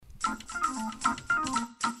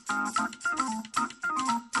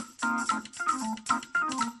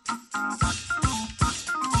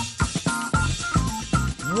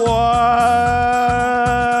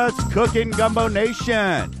What's cooking, Gumbo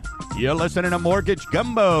Nation? You're listening to Mortgage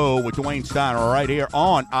Gumbo with Dwayne Stein right here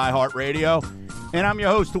on iHeartRadio. And I'm your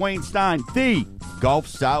host, Dwayne Stein, the Gulf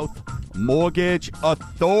South Mortgage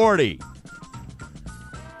Authority.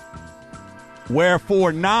 Where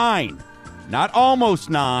for 9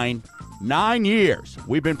 years,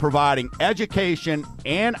 we've been providing education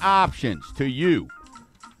and options to you,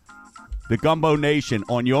 the Gumbo Nation,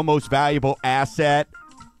 on your most valuable asset,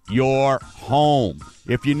 your home.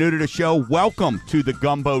 If you're new to the show, welcome to the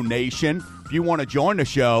Gumbo Nation. If you want to join the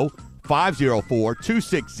show,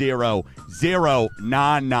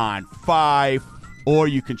 504-260-0995, or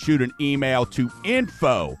you can shoot an email to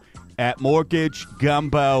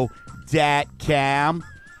info@mortgagegumbo.com.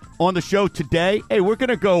 On the show today, hey, we're going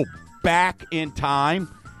to go back in time.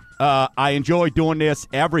 I enjoy doing this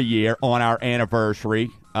every year on our anniversary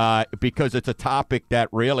because it's a topic that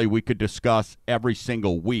really we could discuss every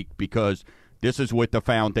single week, because this is what the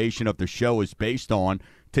foundation of the show is based on.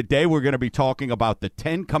 Today we're going to be talking about the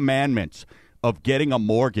 10 commandments of getting a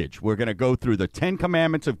mortgage. We're going to go through the 10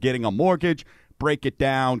 commandments of getting a mortgage, break it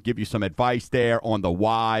down, give you some advice there on the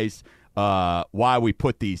whys, why we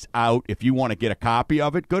put these out. If you want to get a copy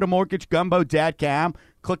of it, go to mortgagegumbo.com,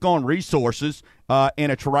 click on resources,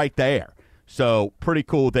 and it's right there. So pretty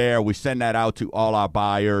cool there. We send that out to all our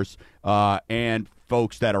buyers and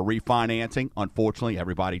folks that are refinancing. Unfortunately,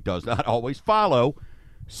 everybody does not always follow.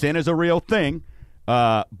 Sin is a real thing,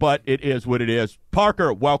 but it is what it is.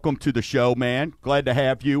 Parker, welcome to the show, man. Glad to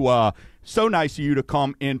have you. So nice of you to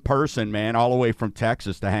come in person, man, all the way from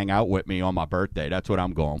Texas to hang out with me on my birthday. That's what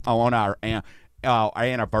I'm going. On our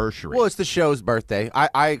anniversary. Well, it's the show's birthday.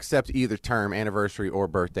 I accept either term, anniversary or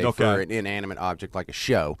birthday, for an inanimate object like a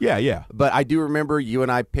show. Yeah. But I do remember you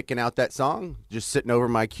and I picking out that song, just sitting over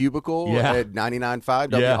my cubicle at 99.5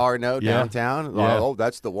 WRNO downtown. Yeah. Oh,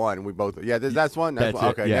 that's the one. We both, that's one. That's one.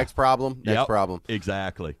 Okay, yeah. Next problem.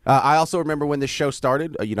 Exactly. I also remember when the show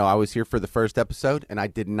started, I was here for the first episode, and I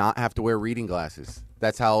did not have to wear reading glasses.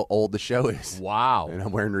 That's how old the show is. Wow. And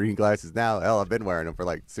I'm wearing reading glasses now. Hell, I've been wearing them for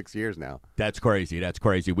like 6 years now. That's crazy.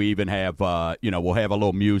 We even have, we'll have a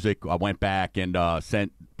little music. I went back and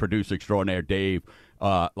sent producer extraordinaire Dave,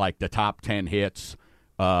 like the top 10 hits.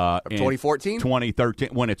 2014? 2013,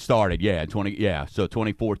 when it started. So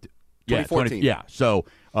 2014. 2014. So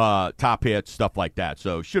top hits, stuff like that.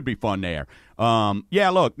 So should be fun there.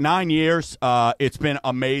 Look, 9 years. It's been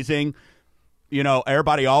amazing.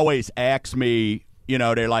 Everybody always asks me,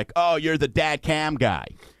 they're like, oh, you're the DAT CAM guy.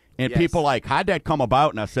 And people like, how'd that come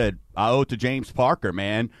about? And I said, I owe it to James Parker,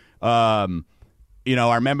 man. I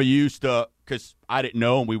remember you used to, because I didn't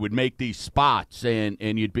know, and we would make these spots, and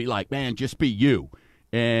you'd be like, man, just be you.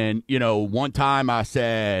 And, one time I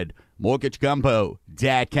said, Mortgage Gumbo,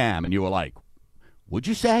 DAT CAM. And you were like, what'd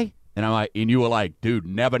you say? And you were like, dude,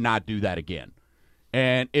 never not do that again.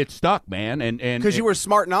 And it stuck, man. And because you were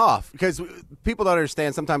smarting off. Because people don't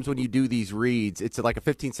understand, sometimes when you do these reads, it's like a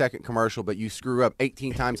 15-second commercial, but you screw up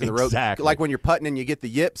 18 times in a row. Exactly. Like when you're putting and you get the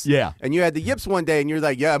yips. Yeah. And you had the yips one day, and you're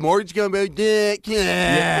like, Mortgage Gumbo, DAT CAM.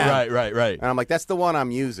 Yeah, right. And I'm like, that's the one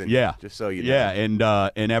I'm using. Yeah. Just so you know. Yeah,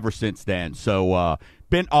 and ever since then. So,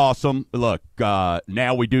 been awesome. Look,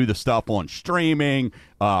 now we do the stuff on streaming,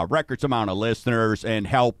 records amount of listeners, and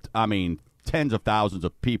helped, tens of thousands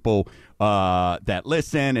of people that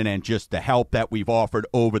listen, and then just the help that we've offered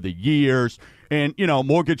over the years. And,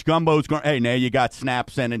 Mortgage Gumbo's going, hey, now you got Snap,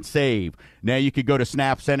 Send, and Save. Now you could go to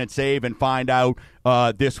Snap, Send, and Save and find out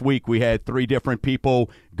this week we had 3 different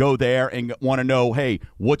people go there and want to know, hey,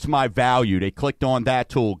 what's my value? They clicked on that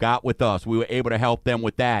tool, got with us. We were able to help them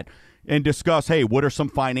with that and discuss, hey, what are some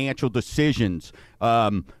financial decisions?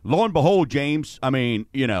 Lo and behold, James,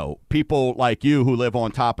 people like you who live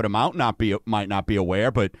on top of the mountain might not be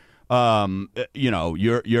aware, but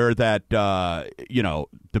you're that,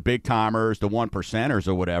 the big timers, the 1%ers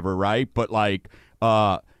or whatever, right? But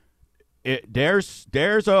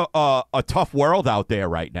there's a tough world out there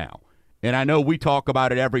right now. And I know we talk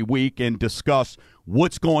about it every week and discuss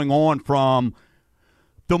what's going on from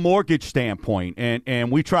the mortgage standpoint, and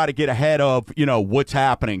we try to get ahead of, what's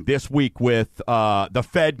happening this week with the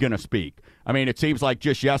Fed going to speak. It seems like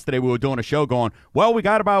just yesterday we were doing a show going, well, we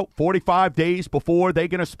got about 45 days before they're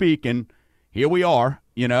going to speak, and here we are,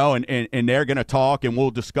 and they're going to talk, and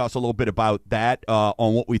we'll discuss a little bit about that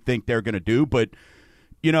on what we think they're going to do. But,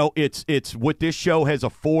 it's what this show has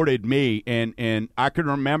afforded me, and I can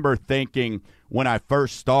remember thinking when I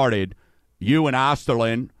first started, you and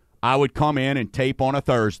Osterlin, I would come in and tape on a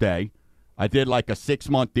Thursday. I did like a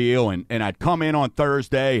 6-month deal, and I'd come in on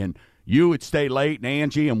Thursday, and you would stay late, and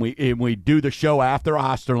Angie, and we'd do the show after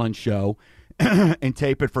Osterlin's show. and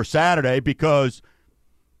tape it for Saturday because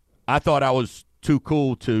I thought I was too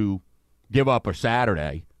cool to give up a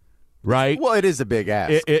Saturday, right? Well, it is a big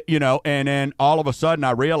ask. And then all of a sudden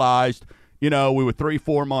I realized, we were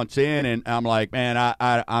 3-4 months in, and I'm like, man,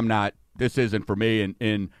 I'm not, this isn't for me.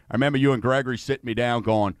 And I remember you and Gregory sitting me down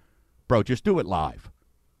going, bro, just do it live.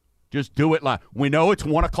 Just do it live. We know it's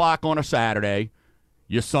 1 o'clock on a Saturday.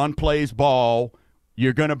 Your son plays ball.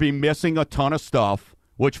 You're going to be missing a ton of stuff,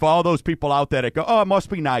 which for all those people out there that go, oh, it must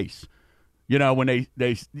be nice. When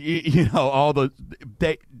they all the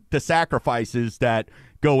sacrifices that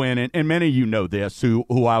go in, and many of you know this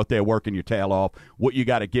who out there working your tail off, what you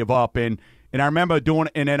got to give up. And I remember doing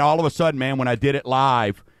it, and then all of a sudden, man, when I did it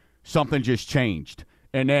live, something just changed.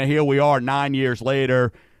 And then here we are 9 years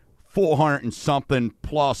later, 400 and something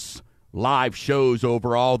plus live shows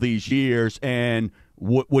over all these years. And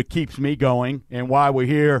what keeps me going and why we're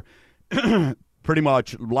here pretty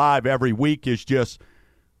much live every week is just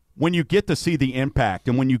when you get to see the impact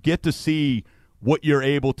and when you get to see what you're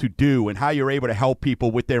able to do and how you're able to help people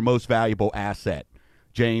with their most valuable asset,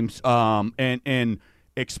 James, and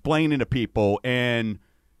explaining to people and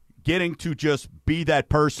getting to just be that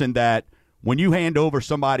person that when you hand over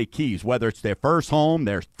somebody keys, whether it's their first home,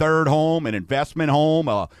 their third home, an investment home,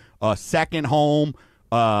 a second home,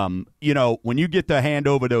 when you get to hand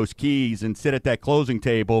over those keys and sit at that closing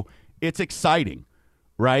table, it's exciting,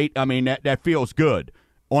 right? I mean, that feels good.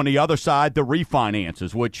 On the other side, the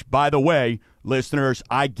refinances, which, by the way, listeners,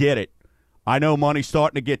 I get it. I know money's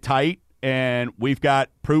starting to get tight, and we've got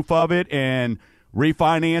proof of it, and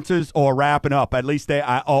refinances are wrapping up. At least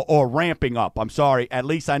or ramping up. I'm sorry. At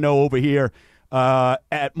least I know over here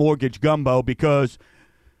at Mortgage Gumbo, because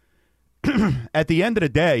at the end of the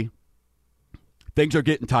day, things are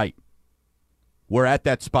getting tight. We're at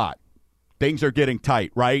that spot. Things are getting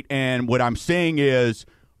tight, right? And what I'm seeing is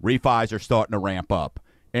refis are starting to ramp up.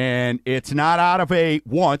 And it's not out of a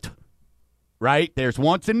want, right? There's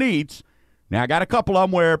wants and needs. Now, I got a couple of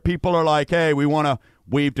them where people are like, hey,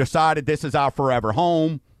 we've decided this is our forever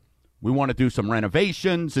home. We want to do some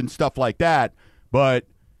renovations and stuff like that. But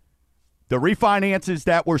the refinances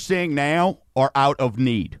that we're seeing now are out of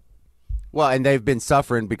need. Well, and they've been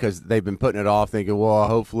suffering because they've been putting it off, thinking, well,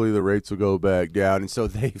 hopefully the rates will go back down. And so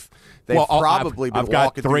they've probably been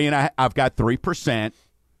walking through. I've got 3%.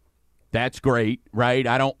 That's great, right?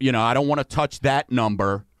 I don't want to touch that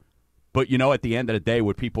number. But, at the end of the day,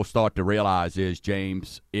 what people start to realize is,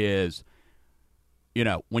 James, is,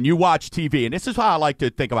 when you watch TV, and this is how I like to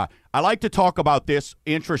think about it. I like to talk about this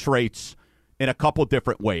interest rates in a couple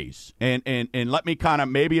different ways. And let me kind of,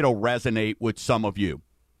 maybe it'll resonate with some of you.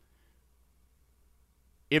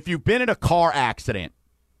 If you've been in a car accident,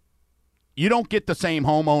 you don't get the same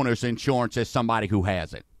homeowner's insurance as somebody who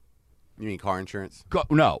hasn't. You mean car insurance?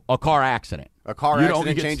 No, a car accident. A car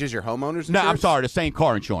accident changes your homeowner's insurance? No, I'm sorry, the same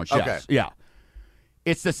car insurance, yes. Okay. Yeah.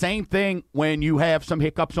 It's the same thing when you have some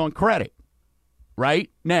hiccups on credit, right?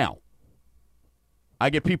 Now,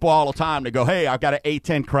 I get people all the time that go, hey, I've got an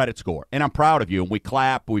 810 credit score, and I'm proud of you, and we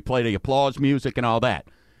clap, we play the applause music and all that.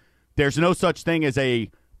 There's no such thing as a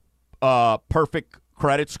perfect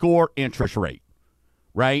credit score interest rate,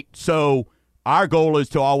 right? So our goal is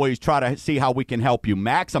to always try to see how we can help you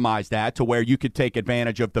maximize that to where you could take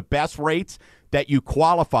advantage of the best rates that you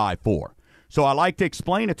qualify for. So I like to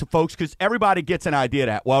explain it to folks because everybody gets an idea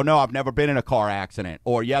that, well, no, I've never been in a car accident,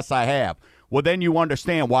 or yes, I have. Well, then you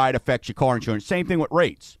understand why it affects your car insurance. Same thing with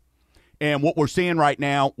rates. And what we're seeing right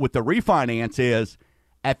now with the refinance is,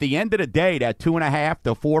 at the end of the day, that 2.5%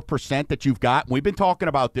 to 4% that you've got, we've been talking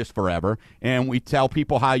about this forever, and we tell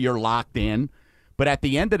people how you're locked in. But at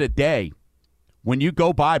the end of the day, when you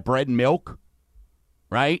go buy bread and milk,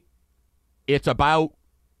 right, it's about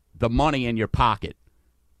the money in your pocket.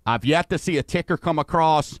 I've yet to see a ticker come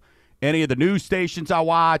across any of the news stations I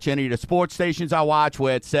watch, any of the sports stations I watch,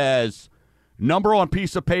 where it says number on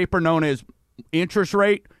piece of paper known as interest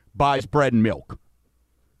rate buys bread and milk.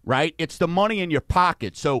 Right? It's the money in your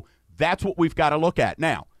pocket. So that's what we've got to look at.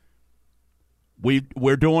 Now,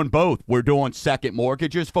 we're doing both. We're doing second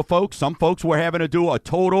mortgages for folks. Some folks we're having to do a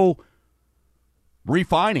total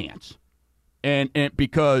refinance.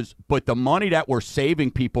 But the money that we're saving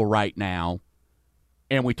people right now,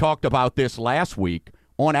 and we talked about this last week,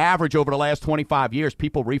 on average over the last 25 years,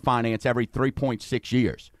 people refinance every 3.6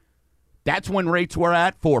 years. That's when rates were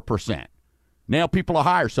at 4%. Now people are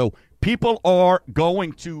higher. So people are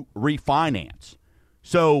going to refinance.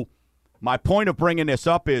 So my point of bringing this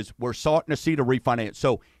up is we're starting to see the refinance.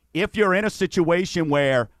 So if you're in a situation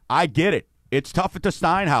where, I get it, it's tough at the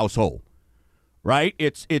Stein household, right?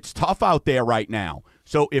 It's tough out there right now.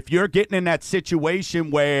 So if you're getting in that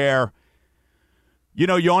situation where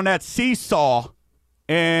you're on that seesaw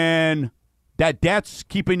and that debt's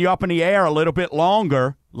keeping you up in the air a little bit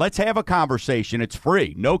longer, let's have a conversation. It's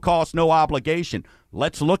free. No cost, no obligation.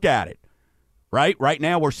 Let's look at it. Right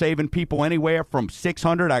now we're saving people anywhere from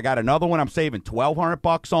 $600. I got another one I'm saving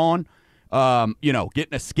 $1,200 on.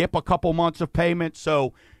 Getting to skip a couple months of payment.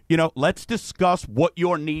 So, let's discuss what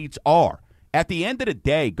your needs are. At the end of the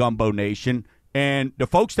day, Gumbo Nation, and the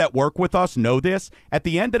folks that work with us know this, at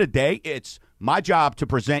the end of the day, it's my job to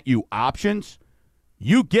present you options.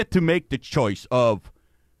 You get to make the choice of,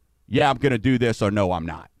 yeah, I'm going to do this, or no, I'm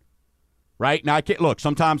not. Right? Now, look,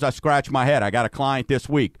 sometimes I scratch my head. I got a client this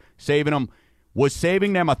week was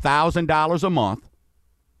saving them $1,000 a month.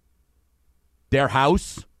 Their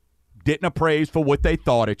house didn't appraise for what they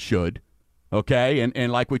thought it should. Okay?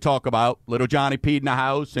 And like we talk about, little Johnny peed in the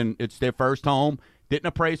house, and it's their first home. Didn't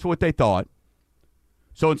appraise for what they thought.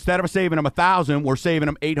 So instead of saving them $1,000, we're saving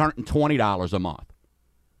them $820 a month.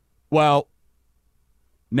 Well,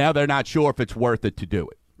 now they're not sure if it's worth it to do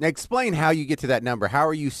it. Now explain how you get to that number. How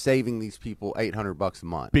are you saving these people $800 a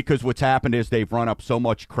month? Because what's happened is they've run up so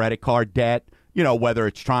much credit card debt, whether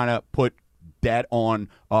it's trying to put debt on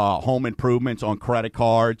home improvements on credit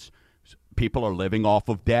cards. People are living off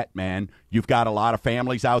of debt, man. You've got a lot of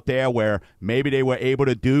families out there where maybe they were able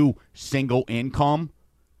to do single income,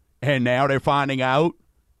 and now they're finding out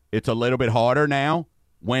it's a little bit harder now.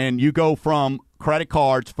 When you go from credit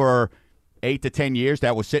cards for 8 to 10 years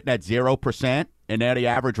that was sitting at 0%, and now the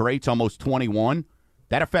average rate's almost 21,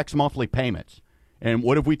 that affects monthly payments. And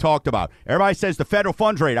what have we talked about? Everybody says the federal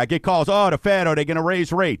funds rate. I get calls, the Fed, are they going to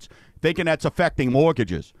raise rates? Thinking that's affecting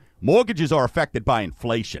mortgages. Mortgages are affected by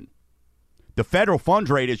inflation. The federal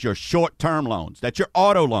funds rate is your short-term loans. That's your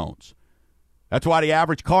auto loans. That's why the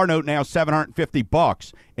average car note now is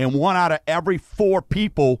 $750, and 1 out of every 4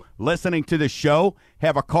 people listening to this show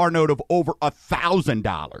have a car note of over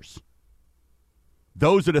 $1,000.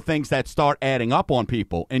 Those are the things that start adding up on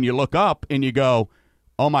people, and you look up and you go,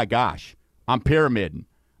 oh my gosh, I'm pyramiding.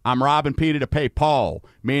 I'm robbing Peter to pay Paul,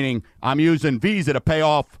 meaning I'm using Visa to pay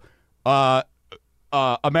off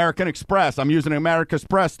American Express. I'm using American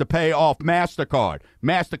Express to pay off MasterCard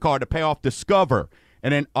to pay off Discover.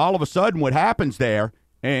 And then all of a sudden what happens there,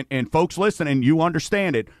 and folks listening, you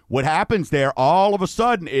understand it, what happens there all of a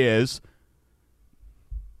sudden is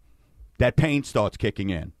that pain starts kicking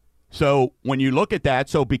in. So when you look at that,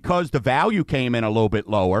 so because the value came in a little bit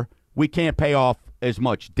lower, we can't pay off as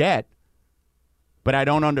much debt. But I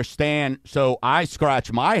don't understand. So I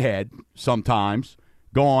scratch my head sometimes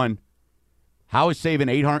going, how is saving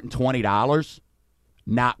 $820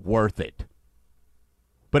 not worth it?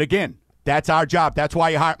 But again, that's our job. That's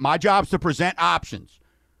why you hire. My job's to present options.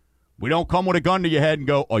 We don't come with a gun to your head and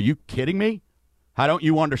go, are you kidding me? How don't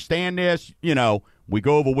you understand this? We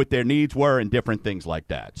go over what their needs were and different things like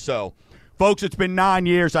that. So, folks, it's been 9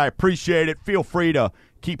 years. I appreciate it. Feel free to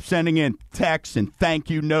keep sending in texts and thank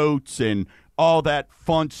you notes and all that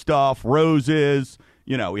fun stuff, roses.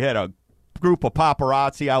 We had a group of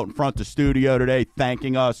paparazzi out in front of the studio today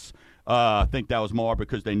thanking us. I think that was more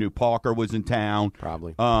because they knew Parker was in town.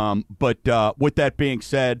 Probably. But with that being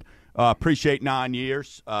said, appreciate 9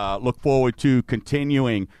 years. Look forward to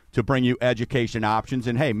continuing to bring you education options.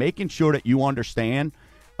 And, hey, making sure that you understand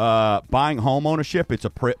buying home ownership,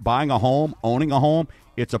 buying a home, owning a home,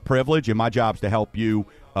 it's a privilege, and my job's to help you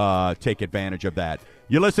take advantage of that.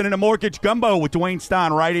 You're listening to Mortgage Gumbo with Dwayne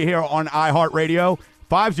Stein right here on iHeartRadio,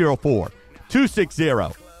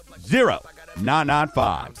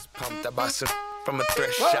 504-260-0995. Pumped, I bought some from a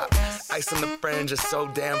thrift shop. Ice on the fringe is so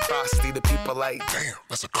damn frosty. The people like, damn,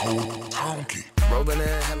 that's a cold honky. Rolling in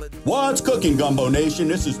hella. What's cooking, Gumbo Nation?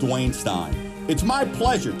 This is Dwayne Stein. It's my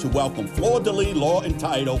pleasure to welcome Fleur-de-Lis Law and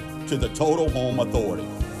Title to the Total Home Authority.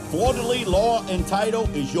 Fleur-de-Lis Law and Title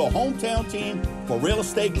is your hometown team for real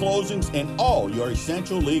estate closings and all your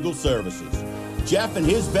essential legal services. Jeff and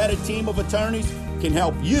his vetted team of attorneys can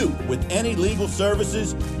help you with any legal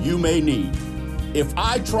services you may need. If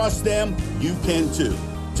I trust them, you can too.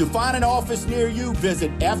 To find an office near you,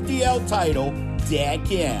 visit FDL Title DAT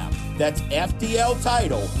CAM. That's FDL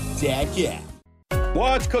Title DAT CAM.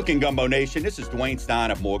 What's cooking, Gumbo Nation? This is Dwayne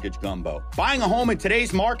Stein of Mortgage Gumbo. Buying a home in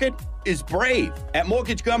today's market is brave. At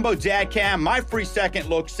Mortgage Gumbo DAT CAM, my free second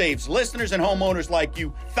look saves listeners and homeowners like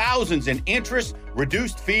you thousands in interest,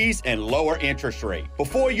 reduced fees, and lower interest rate.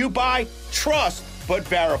 Before you buy, trust but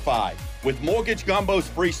verify with Mortgage Gumbo's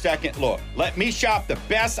free second look. Let me shop the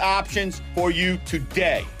best options for you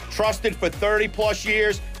today. Trusted for 30 plus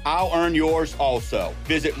years, I'll earn yours also.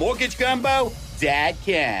 Visit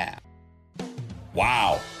MortgageGumbo.com.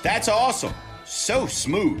 Wow, that's awesome. So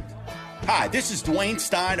smooth. Hi, this is Dwayne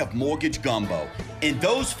Stein of Mortgage Gumbo, and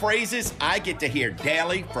those phrases I get to hear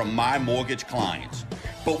daily from my mortgage clients.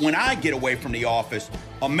 But when I get away from the office,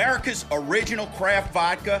 America's original craft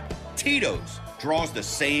vodka, Tito's, draws the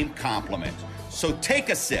same compliments. So take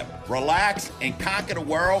a sip, relax, and conquer the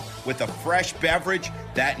world with a fresh beverage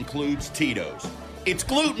that includes Tito's. It's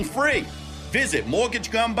gluten-free. Visit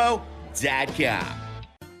mortgagegumbo.com.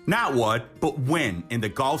 Not what, but when in the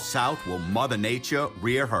Gulf South will Mother Nature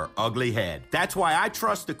rear her ugly head. That's why I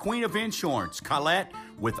trust the Queen of Insurance, Colette,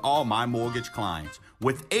 with all my mortgage clients.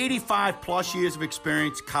 With 85 plus years of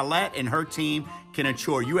experience, Colette and her team can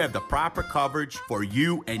ensure you have the proper coverage for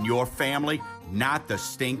you and your family, not the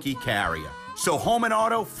stinky carrier. So home and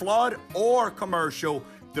auto, flood, or commercial,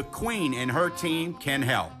 the Queen and her team can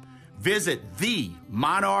help. Visit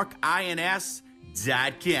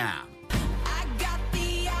themonarchins.com.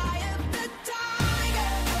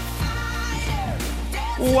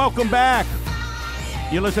 Welcome back.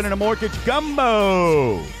 You're listening to Mortgage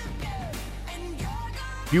Gumbo.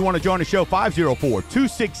 If you want to join the show,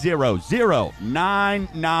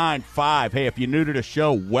 504-260-0995. Hey, if you're new to the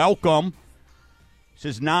show, welcome. This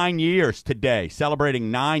is 9 years today,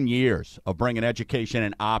 celebrating 9 years of bringing education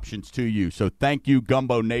and options to you. So thank you,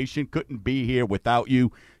 Gumbo Nation. Couldn't be here without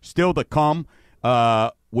you. Still to come,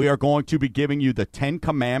 we are going to be giving you the 10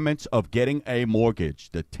 commandments of getting a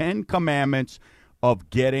mortgage. The 10 commandments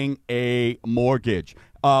of getting a mortgage.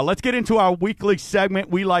 Let's get into our weekly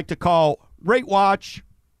segment we like to call Rate Watch.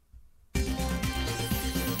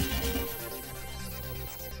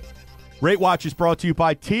 Rate Watch is brought to you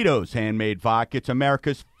by Tito's Handmade Vodka. It's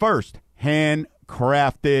America's first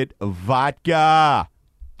handcrafted vodka.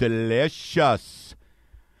 Delicious.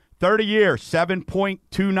 30 year,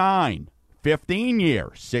 7.29. 15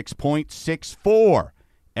 year, 6.64.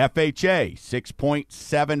 FHA,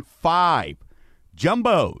 6.75.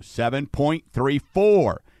 Jumbo,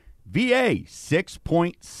 7.34. VA,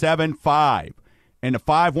 6.75. And the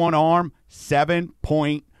 5-1 ARM,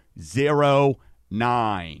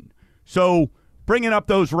 7.09. So bringing up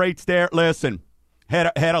those rates there, listen,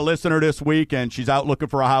 had a listener this week, and she's out looking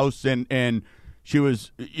for a house, and she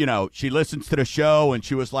was, she listens to the show, and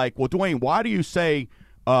she was like, well, Dwayne, why do you say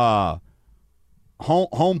home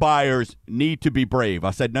buyers need to be brave?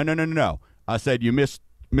 I said, no. I said, you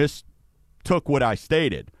mistook what I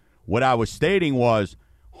stated. What I was stating was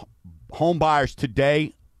home buyers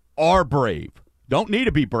today are brave. Don't need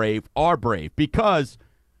to be brave, are brave, because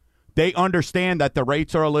they understand that the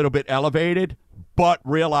rates are a little bit elevated, but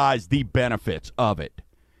realize the benefits of it.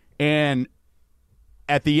 And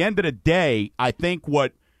at the end of the day, I think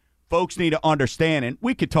what folks need to understand, and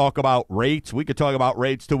we could talk about rates. We could talk about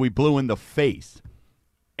rates till we blew in the face.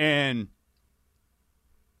 And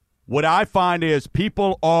what I find is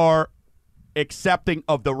people are accepting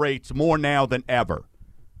of the rates more now than ever.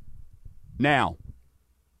 Now,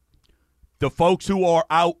 the folks who are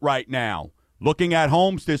out right now, looking at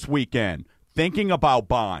homes this weekend, thinking about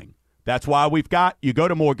buying. That's why you go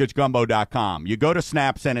to mortgagegumbo.com. You go to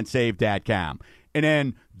snapsendandsave.com. And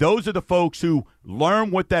then those are the folks who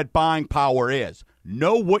learn what that buying power is.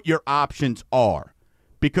 Know what your options are.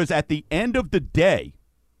 Because at the end of the day,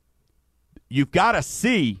 you've got to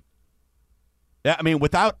see,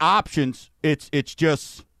 without options, it's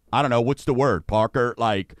just, I don't know, what's the word, Parker?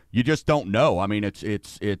 Like, you just don't know.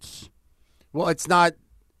 It's Well, it's not,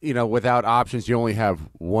 without options, you only have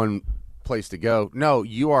one place to go. No,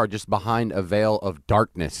 you are just behind a veil of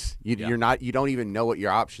darkness. You're not. You don't even know what your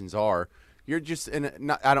options are. You're just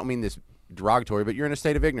I don't mean this derogatory, but you're in a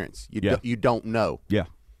state of ignorance. You don't know. Yeah.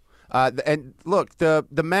 And look,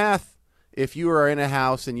 the math. If you are in a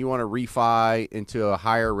house and you want to refi into a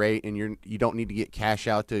higher rate, and you don't need to get cash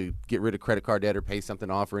out to get rid of credit card debt or pay something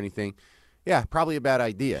off or anything. Yeah, probably a bad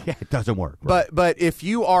idea. Yeah, it doesn't work. Right? But if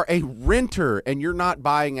you are a renter and you're not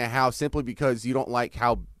buying a house simply because you don't like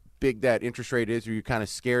how big that interest rate is or you're kind of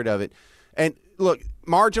scared of it, and look,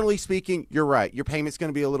 marginally speaking, you're right. Your payment's going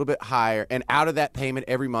to be a little bit higher, and out of that payment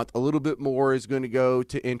every month, a little bit more is going to go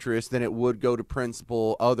to interest than it would go to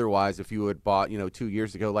principal otherwise if you had bought 2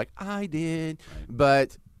 years ago like I did. Right.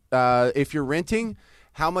 But if you're renting,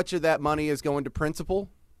 how much of that money is going to principal?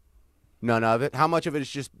 None of it. How much of it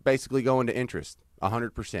is just basically going to interest?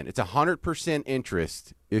 100%. It's 100%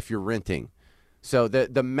 interest if you're renting. So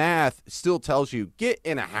the math still tells you get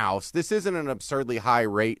in a house. This isn't an absurdly high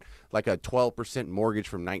rate like a 12% mortgage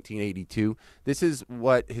from 1982. This is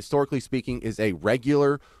what, historically speaking, is a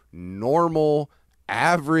regular, normal,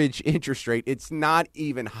 average interest rate. It's not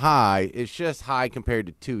even high. It's just high compared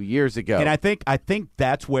to 2 years ago. And I think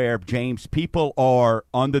that's where, James, people are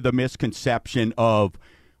under the misconception of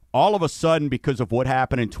all of a sudden, because of what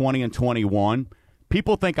happened in 20 and 21,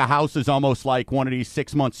 people think a house is almost like one of these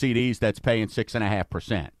 6-month CDs that's paying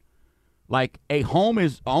 6.5%. Like home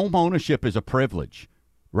ownership is a privilege,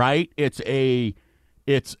 right? It's a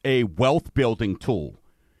wealth building tool.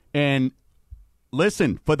 And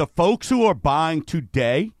listen, for the folks who are buying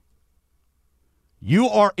today, you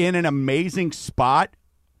are in an amazing spot,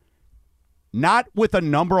 not with a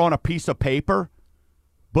number on a piece of paper,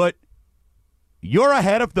 but you're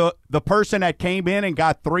ahead of the person that came in and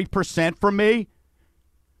got 3% from me,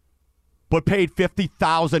 but paid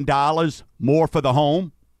 $50,000 more for the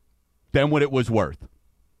home than what it was worth.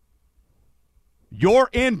 You're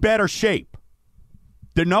in better shape.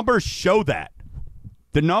 The numbers show that.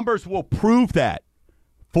 The numbers will prove that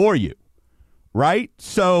for you, right?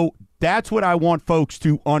 So that's what I want folks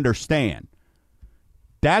to understand.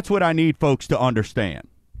 That's what I need folks to understand.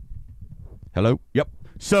 Hello? Yep.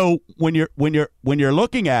 So when you're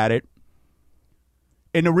looking at it,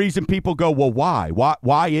 and the reason people go, well, why?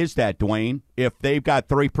 Why is that, Dwayne, if they've got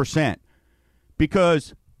 3%?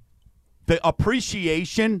 Because the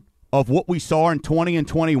appreciation of what we saw in 20 and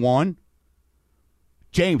 21,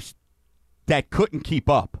 James, that couldn't keep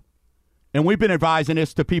up. And we've been advising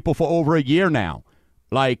this to people for over a year now.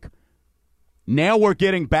 Like, now we're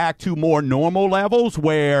getting back to more normal levels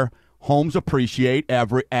where homes appreciate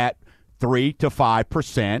at 3 to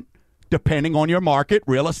 5%, depending on your market.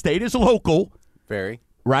 Real estate is local. Very.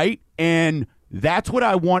 Right? And that's what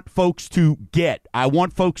I want folks to get. I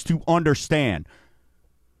want folks to understand.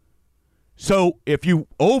 So if you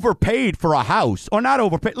overpaid for a house, or not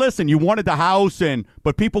overpaid, listen, you wanted the house,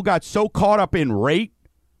 but people got so caught up in rate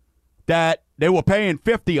that they were paying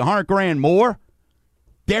 50, 100 grand more,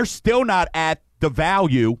 they're still not at the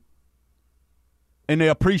value and the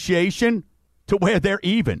appreciation to where they're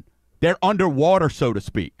even. They're underwater, so to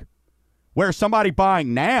speak. Where somebody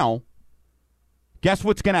buying now, guess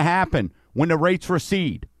what's going to happen when the rates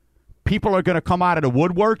recede? People are going to come out of the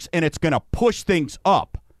woodworks, and it's going to push things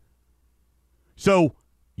up. So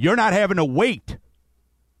you're not having to wait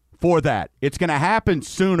for that. It's going to happen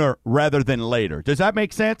sooner rather than later. Does that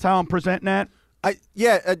make sense, how I'm presenting that?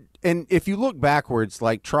 And if you look backwards,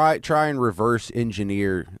 like try and reverse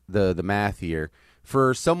engineer the math here.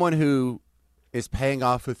 For someone who is paying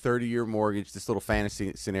off a 30-year mortgage, this little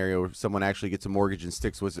fantasy scenario where someone actually gets a mortgage and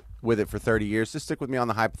sticks with it for 30 years. Just stick with me on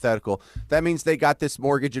the hypothetical. That means they got this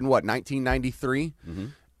mortgage in, 1993? Mm-hmm.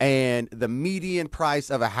 And the median price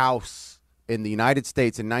of a house in the United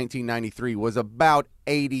States in 1993 was about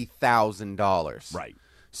 $80,000. Right.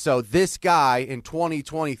 So this guy in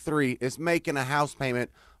 2023 is making a house payment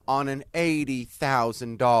on an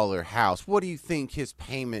 $80,000 house. What do you think his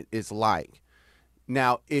payment is like?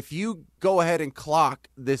 Now, if you go ahead and clock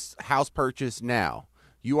this house purchase now,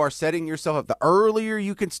 you are setting yourself up. The earlier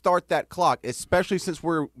you can start that clock, especially since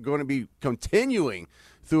we're going to be continuing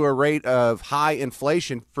through a rate of high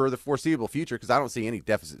inflation for the foreseeable future, because I don't see any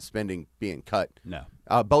deficit spending being cut. No.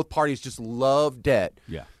 Both parties just love debt.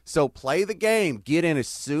 Yeah. So play the game. Get in as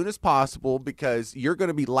soon as possible, because you're going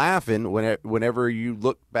to be laughing whenever you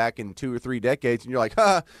look back in 2 or 3 decades and you're like,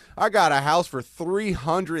 I got a house for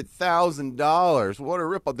 $300,000. What a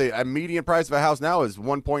rip. The median price of a house now is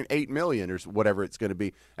 $1.8 million or whatever it's going to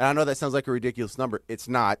be. And I know that sounds like a ridiculous number. It's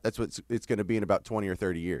not. That's what it's going to be in about 20 or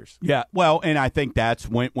 30 years. Yeah, well, and I think that's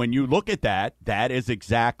when you look at that is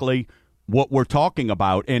exactly what we're talking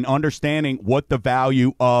about, and understanding what the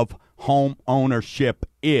value of home ownership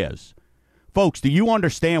is. Folks, do you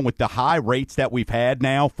understand with the high rates that we've had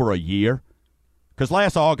now for a year? Because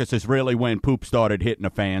last August is really when poop started hitting the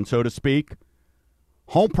fan, so to speak.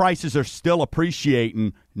 Home prices are still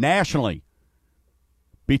appreciating nationally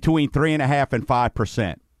between 3.5% and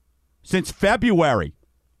 5%. Since February,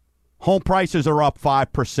 home prices are up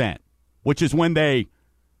 5%, which is when they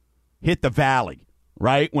hit the valley,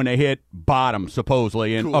 right? When they hit bottom,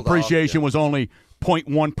 supposedly, and Cooled appreciation off, yeah. was only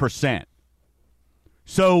 0.1%.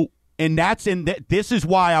 So, and this is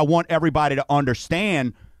why I want everybody to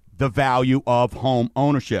understand the value of home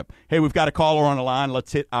ownership. Hey, we've got a caller on the line.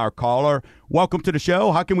 Let's hit our caller. Welcome to the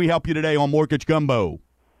show. How can we help you today on Mortgage Gumbo?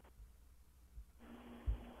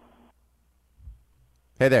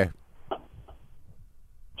 Hey there.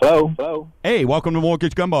 Hello. Hey, welcome to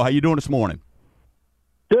Mortgage Gumbo. How you doing this morning?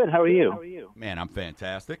 Good. How are you? Man, I'm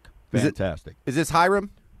fantastic. Is this Hiram?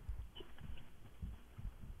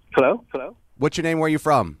 Hello. What's your name? Where are you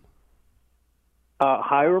from?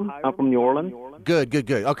 Hiram. I'm from New Orleans. Good.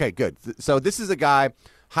 Okay, good. So this is a guy,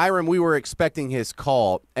 Hiram, we were expecting his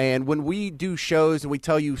call, and when we do shows and we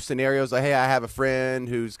tell you scenarios like, hey, I have a friend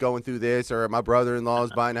who's going through this, or my brother-in-law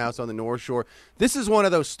is buying a house on the North Shore, this is one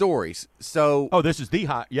of those stories. So, this is the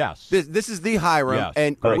yes. This is the Hiram, yes.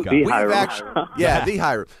 and the Hiram. the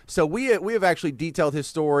Hiram. So we have actually detailed his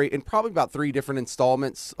story in probably about 3 different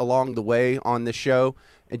installments along the way on this show,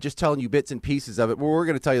 and just telling you bits and pieces of it. Well, we're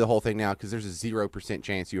going to tell you the whole thing now because there's a 0%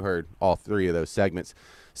 chance you heard all 3 of those segments.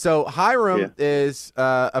 So Hiram is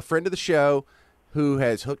a friend of the show who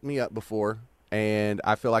has hooked me up before, and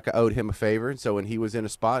I feel like I owed him a favor. And so when he was in a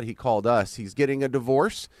spot, he called us. He's getting a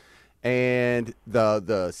divorce, and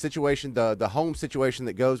the situation, the home situation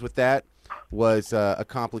that goes with that was a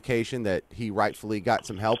complication that he rightfully got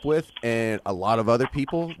some help with, and a lot of other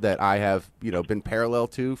people that I have been parallel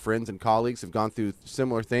to, friends and colleagues, have gone through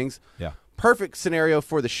similar things. Yeah, perfect scenario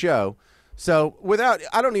for the show. So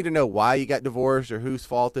I don't need to know why you got divorced or whose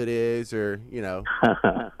fault it is, or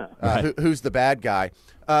who's the bad guy.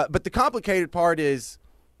 But the complicated part is,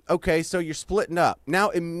 okay, so you're splitting up now.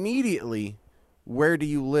 Immediately, where do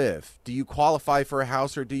you live? Do you qualify for a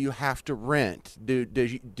house, or do you have to rent? Do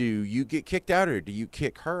you get kicked out, or do you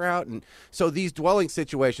kick her out? And so these dwelling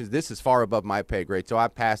situations, this is far above my pay grade. So I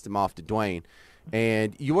passed them off to Dwayne.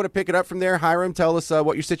 And you want to pick it up from there, Hiram? Tell us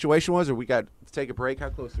what your situation was, or we got to take a break. How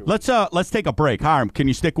close are we? Let's take a break. Hiram, can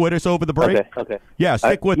you stick with us over the break? Okay. Yeah,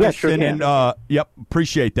 stick with us. Sure and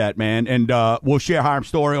appreciate that, man. And we'll share Hiram's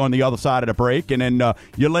story on the other side of the break. And then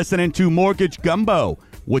you're listening to Mortgage Gumbo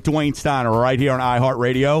with Dwayne Stein right here on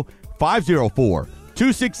iHeartRadio,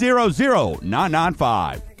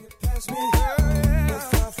 504-260-0995.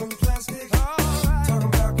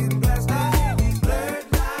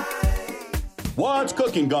 What's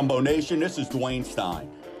cooking, Gumbo Nation? This is Dwayne Stein.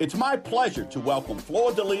 It's my pleasure to welcome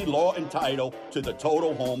Fleur de Lis Law and Title to the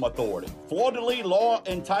Total Home Authority. Fleur de Lis Law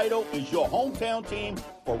and Title is your hometown team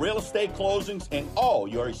for real estate closings and all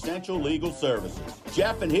your essential legal services.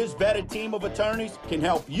 Jeff and his vetted team of attorneys can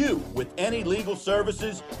help you with any legal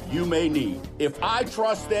services you may need. If I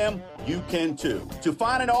trust them, you can too. To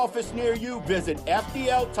find an office near you, visit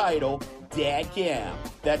FDL Title DAT CAM.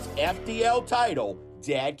 That's FDL Title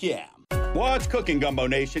DAT CAM. What's cooking, Gumbo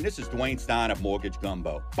Nation? This is Dwayne Stein of Mortgage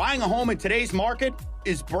Gumbo. Buying a home in today's market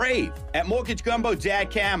is brave. At Mortgage Gumbo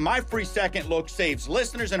DAT CAM, my free second look saves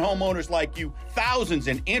listeners and homeowners like you thousands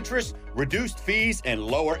in interest, reduced fees, and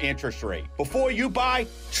lower interest rate. Before you buy,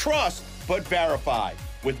 trust but verify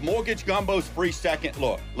with Mortgage Gumbo's free second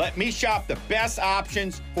look. Let me shop the best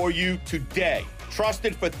options for you today.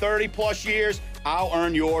 Trusted for 30 plus years, I'll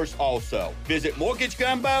earn yours also. Visit Mortgage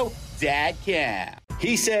Gumbo DAT CAM.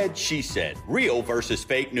 He said, she said, real versus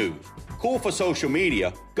fake news. Cool for social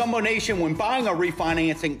media. Gumbo Nation, when buying or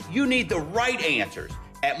refinancing, you need the right answers.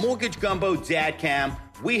 At Mortgage Gumbo DAT CAM,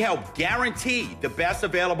 we help guarantee the best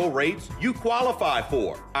available rates you qualify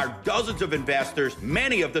for. Our dozens of investors,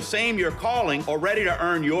 many of the same you're calling, are ready to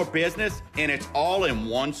earn your business, and it's all in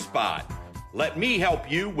one spot. Let me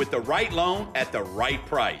help you with the right loan at the right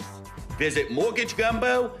price. Visit Mortgage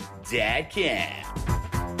Gumbo DAT CAM.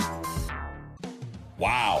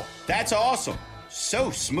 Wow, that's awesome. So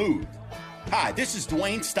smooth. Hi, this is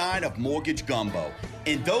Dwayne Stein of Mortgage Gumbo,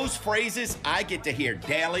 and those phrases I get to hear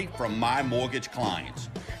daily from my mortgage clients.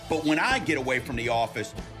 But when I get away from the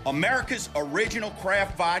office, America's original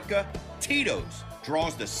craft vodka, Tito's,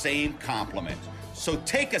 draws the same compliments. So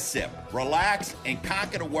take a sip, relax, and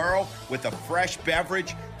conquer the world with a fresh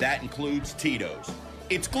beverage that includes Tito's.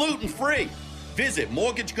 It's gluten-free. Visit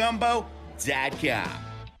MortgageGumbo.com.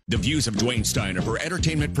 The views of Dwayne Stein are for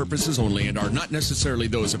entertainment purposes only and are not necessarily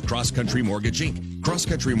those of CrossCountry Mortgage, Inc.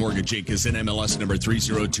 CrossCountry Mortgage, Inc. is NMLS number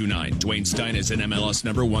 3029. Dwayne Stein is NMLS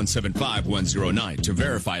number 175109. To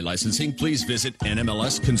verify licensing, please visit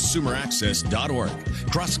NMLSconsumeraccess.org.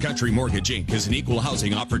 CrossCountry Mortgage, Inc. is an equal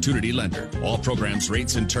housing opportunity lender. All programs,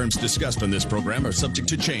 rates, and terms discussed on this program are subject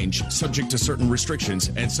to change, subject to certain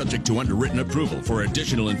restrictions, and subject to underwritten approval. For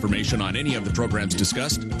additional information on any of the programs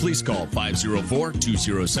discussed, please call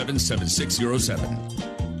 504-207-7607. There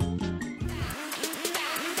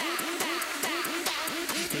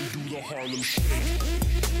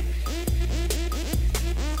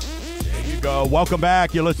you go. Welcome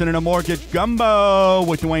back. You're listening to Mortgage Gumbo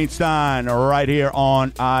with Dwayne Stein right here on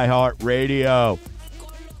iHeartRadio.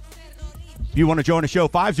 If you want to join the show,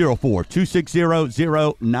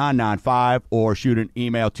 504-260-0995 or shoot an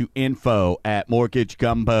email to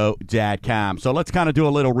info@mortgagegumbo.com. So let's kind of do a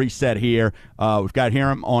little reset here. We've got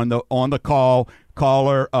Hiram on the call.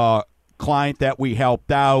 Caller, client that we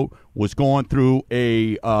helped out was going through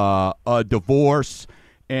a divorce,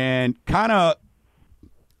 and kind of,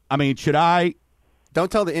 I mean, should I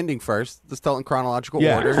Don't tell the ending first. Let's tell it in chronological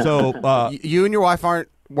Yeah. order. So you and your wife aren't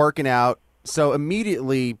working out. So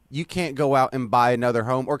immediately you can't go out and buy another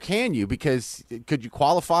home, or can you? Because could you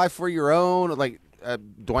qualify for your own? Like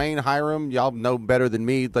Dwayne, Hiram, y'all know better than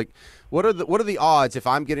me. Like, what are the odds if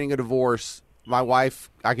I'm getting a divorce? My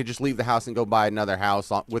wife, I could just leave the house and go buy another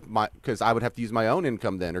house because I would have to use my own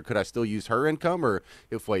income then, or could I still use her income? Or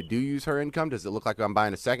if I do use her income, does it look like I'm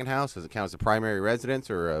buying a second house? Does it count as a primary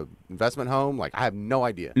residence or a investment home? Like, I have no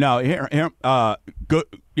idea. No, good,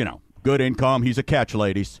 good income. He's a catch,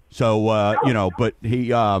 ladies. So, but he,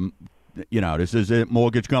 this isn't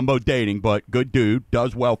Mortgage Gumbo dating, but good dude,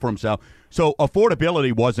 does well for himself. So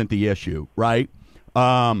affordability wasn't the issue, right?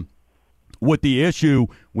 What the issue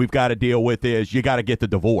we've got to deal with is you got to get the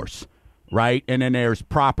divorce, right? And then there's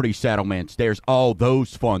property settlements. There's all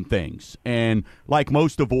those fun things. And like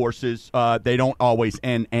most divorces, they don't always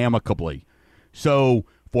end amicably. So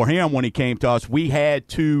for him, when he came to us, we had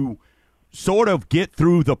to sort of get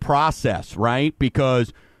through the process, right?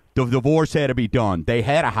 Because the divorce had to be done. They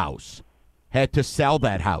had a house, had to sell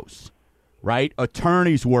that house, right?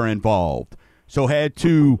 Attorneys were involved. So had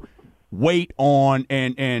to wait on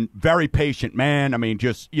and very patient, man. I mean,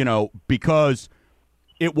 just, because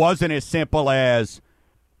it wasn't as simple as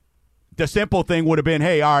the simple thing would have been,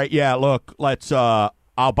 hey, all right, yeah, look, let's, I'll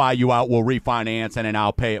buy you out, we'll refinance, and then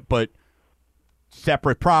I'll pay it. But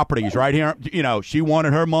separate properties right here, she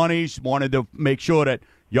wanted her money. She wanted to make sure that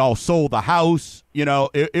y'all sold the house.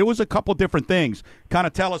 It was a couple different things. Kind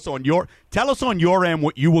of tell us on your end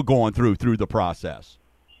what you were going through the process.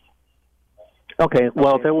 Okay,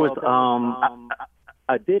 well, there was,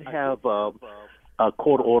 I did have a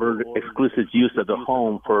court-ordered exclusive use of the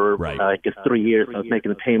home for, I guess, 3 years. I was making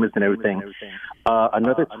the payments and everything.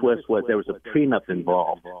 Another twist was there was a prenup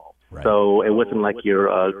involved. Right. So it wasn't like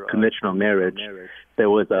your conventional marriage. There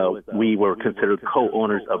was we were considered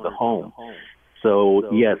co-owners of the home.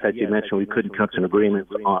 So, yes, as you mentioned, we couldn't come to an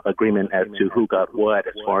agreement as to who got what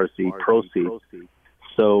as far as the proceeds.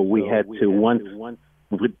 So we had to, once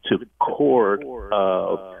to court,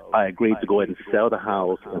 I agreed to go ahead and sell the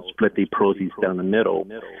house and split the proceeds down the middle.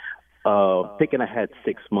 Thinking I had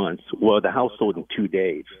 6 months. Well, the house sold in 2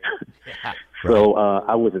 days. So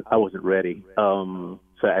I wasn't ready.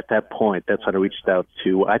 So at that point, that's when I reached out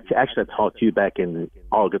to. I talked to you back in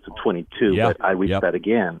August of 22, but I reached out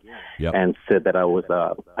again and said that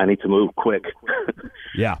I need to move quick.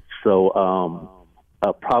 Yeah. So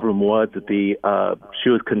a problem was that she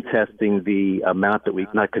was contesting the amount that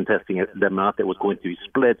the amount that was going to be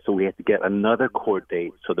split. So we had to get another court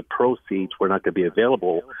date. So the proceeds were not going to be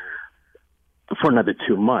available for another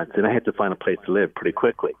 2 months, and I had to find a place to live pretty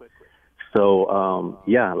quickly. So,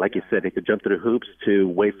 like you said, they could jump through the hoops to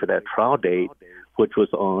wait for that trial date, which was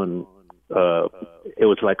on, it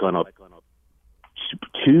was like on a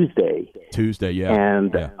Tuesday. Yeah.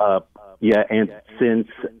 And, and since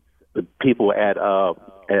people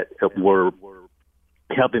were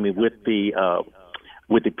helping me with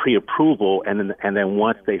the pre-approval, and then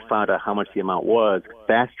once they found out how much the amount was,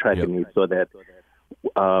 fast-tracking me so that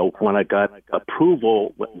when I got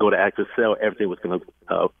approval, go to active sale, everything was going to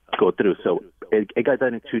go through. So it got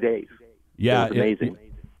done in 2 days. Yeah, it was amazing.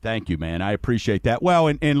 Thank you, man. I appreciate that. Well,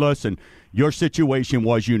 and listen, your situation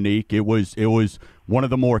was unique. It was one of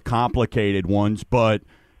the more complicated ones, but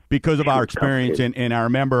because of our experience, and I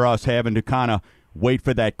remember us having to kind of wait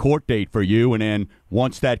for that court date for you, and then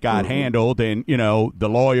once that got handled, and the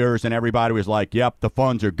lawyers and everybody was like, "Yep, the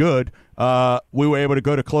funds are good," we were able to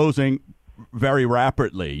go to closing very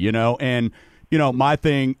rapidly, and my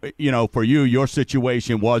thing, for you, your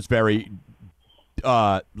situation was very,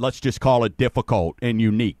 let's just call it difficult and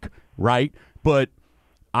unique, right? But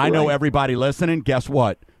I know everybody listening, guess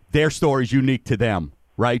what? Their story's unique to them,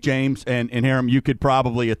 right, James? And Hiram, you could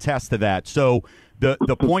probably attest to that. So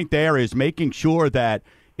the point there is making sure that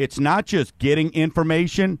it's not just getting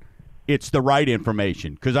information, it's the right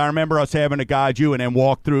information. Because I remember us having to guide you and then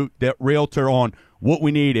walk through that realtor on what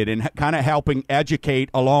we needed and kind of helping educate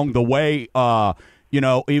along the way,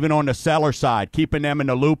 even on the seller side, keeping them in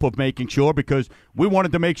the loop of making sure, because we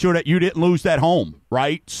wanted to make sure that you didn't lose that home,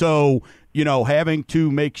 right? So, having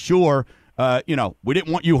to make sure, we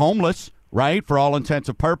didn't want you homeless, right, for all intents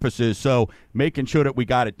and purposes. So making sure that we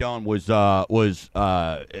got it done was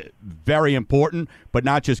very important, but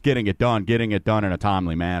not just getting it done in a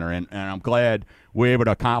timely manner. And I'm glad we're able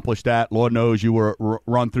to accomplish that. Lord knows you were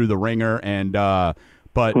run through the ringer, and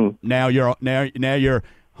but now you're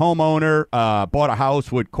homeowner, bought a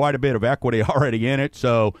house with quite a bit of equity already in it,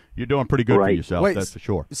 so you're doing pretty good for yourself. Wait, that's for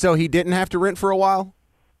sure. So he didn't have to rent for a while?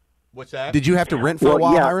 What's that? Did you have to rent for a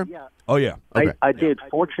while, Hiram? Yeah. Oh, yeah. Okay. I did.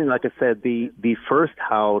 Fortunately, like I said, the first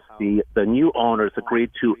house, the new owners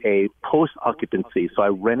agreed to a post-occupancy, so I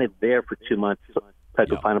rented there for 2 months so I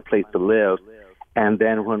could find a place to live. And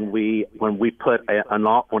then when we put we put an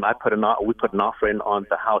offer in on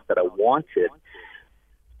the house that I wanted,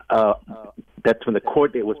 that's when the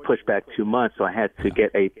court date was pushed back 2 months, so I had to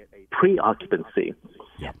get a pre-occupancy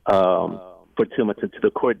for 2 months into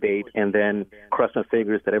the court date, and then cross my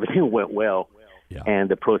fingers that everything went well, and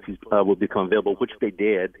the proceeds will become available, which they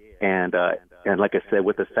did. And like I said,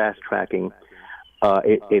 with the fast tracking,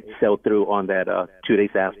 it fell through on that 2 days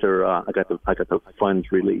after I got the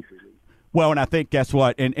funds released. Well, and I think guess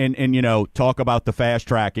what? And you know, talk about the fast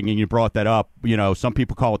tracking, and you brought that up. You know, some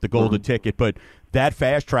people call it the golden ticket, but that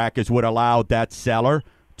fast track is what allowed that seller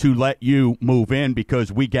to let you move in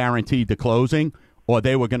because we guaranteed the closing, or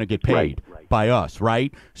they were going to get paid by us,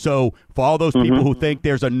 right? So for all those people who think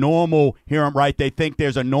there's a normal, Hiram, right? They think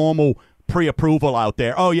there's a normal pre-approval out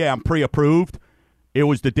there. Oh yeah, I'm pre-approved. It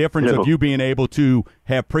was the difference of you being able to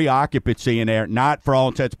have pre-occupancy in there, not for all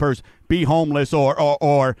intents and purposes be homeless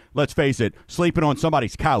or let's face it, sleeping on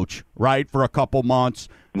somebody's couch, right, for a couple months,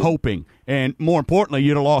 hoping. And more importantly,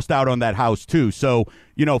 you'd have lost out on that house too. So,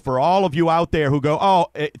 you know, for all of you out there who go,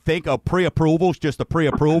 think of pre-approvals, just a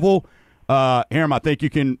pre-approval, Hiram, I think you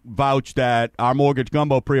can vouch that our Mortgage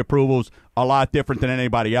Gumbo pre-approvals a lot different than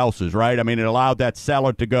anybody else's, right? I mean, it allowed that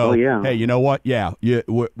seller to go, hey, you know what? Yeah,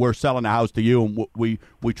 we're selling the house to you, and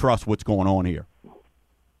we trust what's going on here.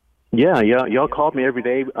 Yeah, y'all called me every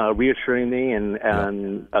day, reassuring me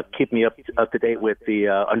and keep me up to date with the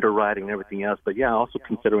underwriting and everything else. But yeah, also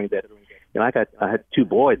considering that, you know, I had 2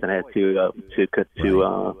 boys and I had to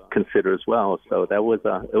consider as well. So that was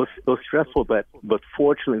it was stressful, but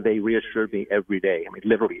fortunately they reassured me every day. I mean,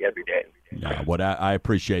 literally every day. Yeah, what I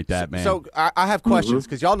appreciate that, man. So I have questions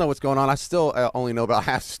because y'all know what's going on. I still only know about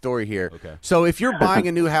half the story here. Okay. So if you're buying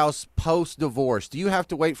a new house post-divorce, do you have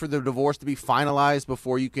to wait for the divorce to be finalized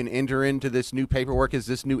before you can enter into this new paperwork as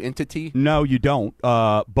this new entity? No, you don't.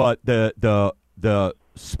 But the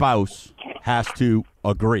spouse has to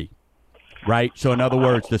agree. Right? So, in other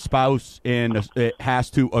words, the spouse it has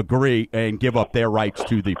to agree and give up their rights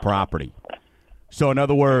to the property. So, in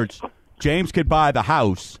other words, James could buy the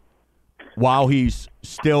house while he's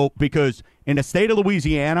still, because in the state of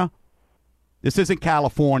Louisiana, this isn't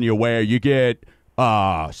California where you get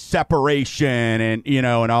separation and, you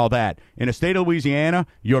know, and all that. In the state of Louisiana,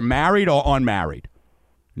 you're married or unmarried,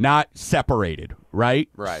 not separated, right?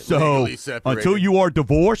 Right. So, until you are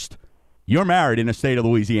divorced, you're married in the state of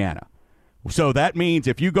Louisiana. So that means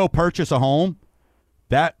if you go purchase a home,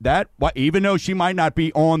 that even though she might not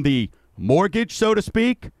be on the mortgage, so to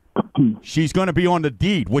speak, she's going to be on the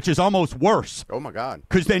deed, which is almost worse. Oh, my God.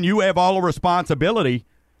 Because then you have all the responsibility.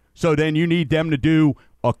 So then you need them to do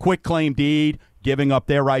a quick claim deed, giving up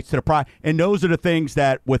their rights to the property. And those are the things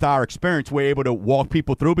that, with our experience, we're able to walk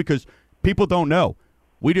people through because people don't know.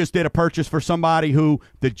 We just did a purchase for somebody who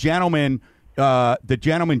the gentleman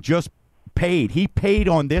just paid. He paid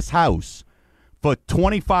on this house for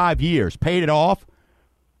 25 years, paid it off.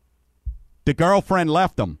 The girlfriend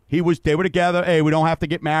left him. They were together. Hey, we don't have to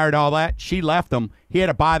get married, all that. She left him. He had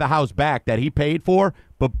to buy the house back that he paid for,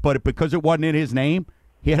 but because it wasn't in his name,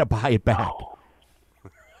 he had to buy it back.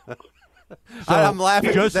 So I'm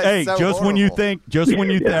laughing. Just when you think,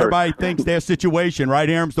 everybody thinks their situation, right?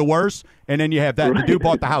 Hiram's the worst, and then you have that. The dude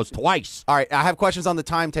bought the house twice. All right, I have questions on the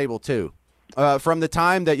timetable too. From the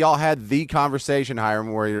time that y'all had the conversation,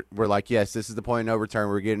 Hiram, where we're like, yes, this is the point of no return,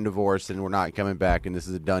 we're getting divorced and we're not coming back and this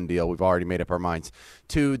is a done deal, we've already made up our minds,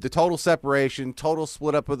 to the total separation, total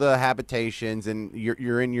split up of the habitations, and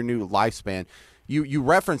you're in your new lifespan. You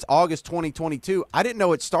referenced August 2022. I didn't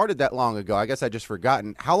know it started that long ago. I guess I just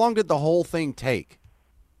forgotten. How long did the whole thing take?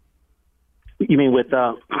 You mean with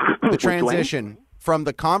the transition? From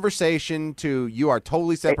the conversation to you are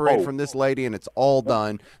totally separated from this lady and it's all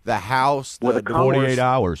done, the house, the 48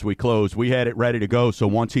 hours we closed. We had it ready to go. So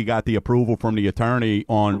once he got the approval from the attorney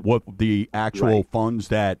on what the actual funds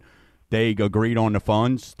that they agreed on, the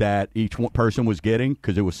funds that each person was getting,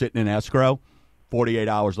 because it was sitting in escrow, 48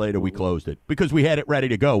 hours later we closed it because we had it ready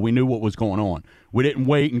to go. We knew what was going on. We didn't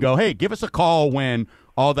wait and go, hey, give us a call when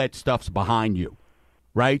all that stuff's behind you.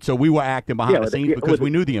 Right, so we were acting behind the scenes because we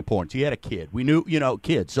knew the importance. He had a kid. We knew,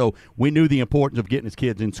 kids. So we knew the importance of getting his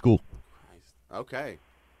kids in school. Okay.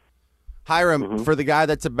 Hiram, for the guy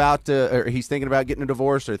that's about to, or he's thinking about getting a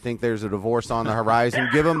divorce or think there's a divorce on the horizon,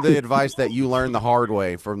 give him the advice that you learned the hard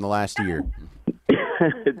way from the last year.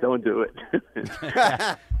 Don't do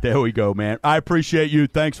it. There we go, man. I appreciate you.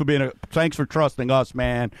 Thanks for trusting us,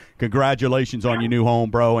 man. Congratulations on your new home,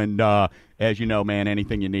 bro. And as you know, man,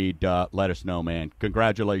 anything you need, let us know, man.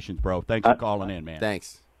 Congratulations, bro. Thanks for calling in, man.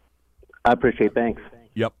 Thanks. I appreciate it. Thanks.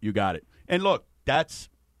 Yep, you got it. And look, that's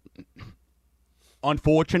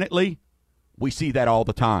unfortunately, we see that all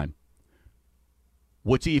the time.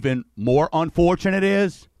 What's even more unfortunate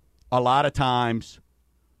is a lot of times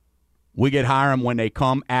we get Hiram when they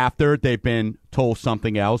come after they've been told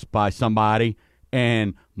something else by somebody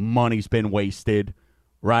and money's been wasted,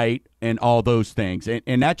 right? And all those things.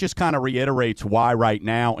 And that just kind of reiterates why right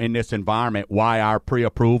now in this environment, why our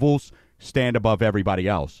pre-approvals stand above everybody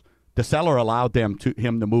else. The seller allowed him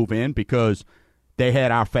to move in because they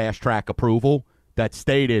had our fast-track approval that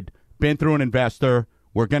stated, been through an investor,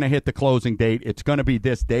 we're going to hit the closing date, it's going to be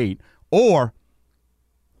this date. Or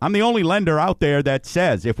I'm the only lender out there that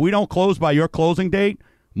says if we don't close by your closing date,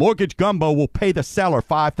 Mortgage Gumbo will pay the seller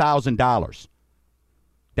 $5,000.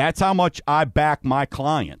 That's how much I back my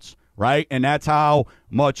clients, right? And that's how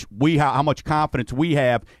much confidence we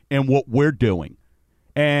have in what we're doing.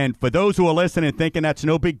 And for those who are listening thinking that's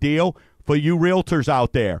no big deal, for you realtors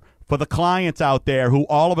out there, for the clients out there who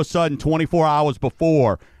all of a sudden 24 hours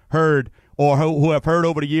before heard or who have heard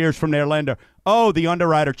over the years from their lender, oh, the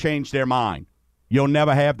underwriter changed their mind. You'll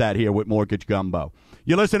never have that here with Mortgage Gumbo.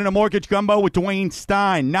 You're listening to Mortgage Gumbo with Dwayne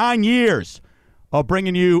Stein. 9 years of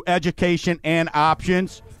bringing you education and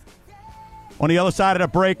options. On the other side of the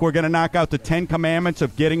break, we're going to knock out the 10 commandments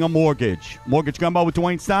of getting a mortgage. Mortgage Gumbo with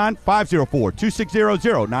Dwayne Stein,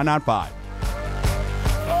 504-260-0995.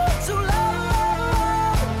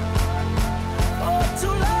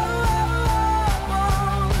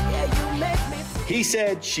 He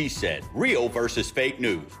said, she said. Real versus fake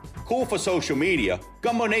news. Cool for social media.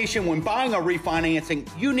 Gumbo Nation, when buying or refinancing,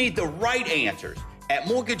 you need the right answers. At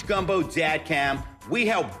Mortgage Gumbo DAT CAM, we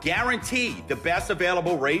help guarantee the best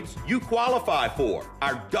available rates you qualify for.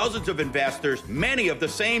 Our dozens of investors, many of the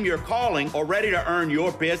same you're calling, are ready to earn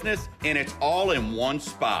your business, and it's all in one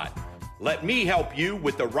spot. Let me help you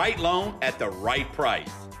with the right loan at the right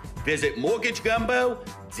price. Visit Mortgage Gumbo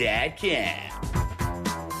DAT CAM.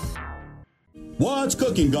 What's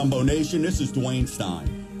cooking, Gumbo Nation? This is Dwayne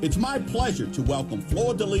Stein. It's my pleasure to welcome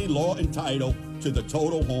Fleur de Lis Law and Title to the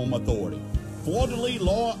Total Home Authority. Fleur de Lis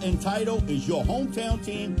Law and Title is your hometown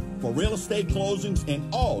team for real estate closings and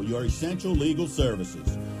all your essential legal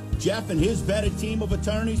services. Jeff and his vetted team of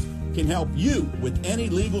attorneys can help you with any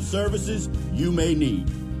legal services you may need.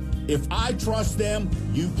 If I trust them,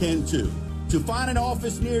 you can too. To find an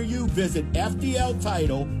office near you, visit FDL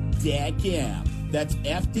Title DAT CAM. That's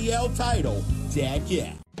FDL Title DAT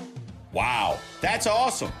CAM. Wow, that's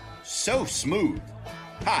awesome. So smooth.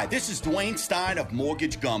 Hi, this is Dwayne Stein of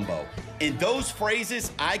Mortgage Gumbo. And those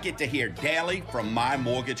phrases I get to hear daily from my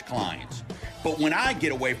mortgage clients. But when I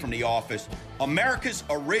get away from the office, America's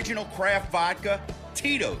original craft vodka,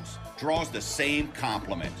 Tito's, draws the same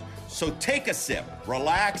compliment. So take a sip,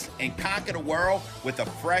 relax, and conquer the world with a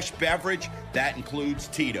fresh beverage that includes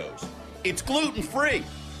Tito's. It's gluten-free.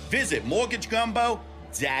 Visit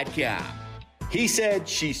MortgageGumbo.com. He said,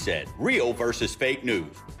 she said. Real versus fake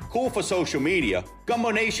news. Cool for social media.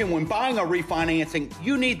 Gumbo Nation, when buying or refinancing,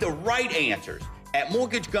 you need the right answers. At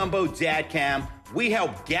Mortgage Gumbo DAT CAM, we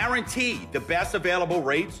help guarantee the best available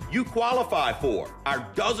rates you qualify for. Our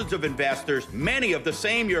dozens of investors, many of the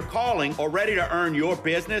same you're calling, are ready to earn your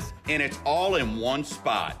business, and it's all in one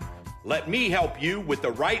spot. Let me help you with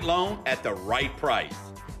the right loan at the right price.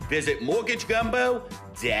 Visit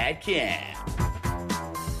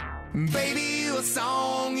MortgageGumbo.com. Baby, you a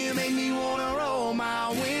song, you make me wanna roll my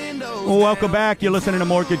windows. Welcome back. You're listening to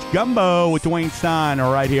Mortgage Gumbo with Dwayne Stein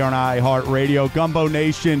right here on iHeartRadio. Gumbo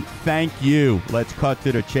Nation, thank you. Let's cut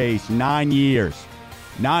to the chase. 9 years.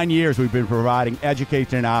 9 years we've been providing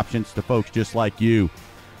education and options to folks just like you.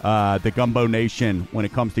 The Gumbo Nation, when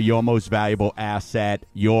it comes to your most valuable asset,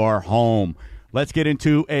 your home. Let's get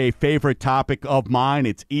into a favorite topic of mine.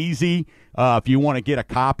 It's easy. If you want to get a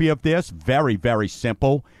copy of this, very, very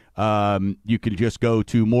simple. You can just go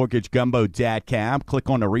to mortgagegumbo.com, click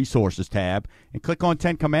on the resources tab, and click on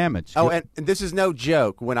 10 Commandments. Oh, and this is no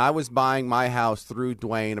joke. When I was buying my house through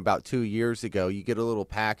Dwayne about 2 years ago, you get a little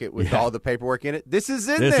packet with all the paperwork in it. This is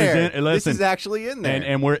in there. This is actually in there.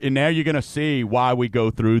 And now you're going to see why we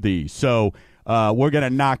go through these. So we're going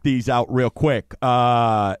to knock these out real quick.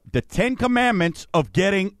 The 10 Commandments of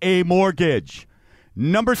getting a mortgage.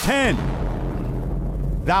 Number 10.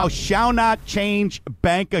 Thou shalt not change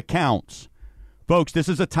bank accounts. Folks, this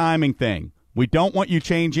is a timing thing. We don't want you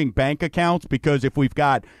changing bank accounts because if we've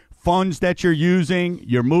got funds that you're using,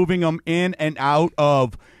 you're moving them in and out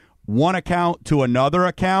of one account to another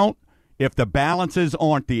account. If the balances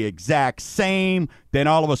aren't the exact same, then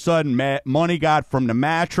all of a sudden money got from the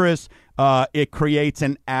mattress. It creates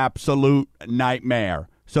an absolute nightmare.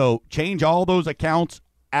 So change all those accounts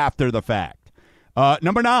after the fact.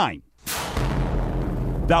 Number 9,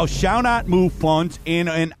 thou shalt not move funds in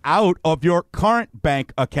and out of your current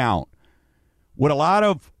bank account. What a lot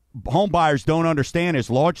of home buyers don't understand is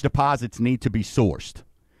large deposits need to be sourced.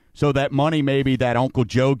 So that money maybe that Uncle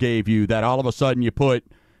Joe gave you, that all of a sudden you put,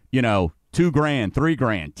 $2,000,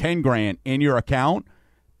 $3,000, $10,000 in your account,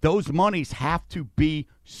 those monies have to be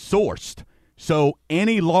sourced. So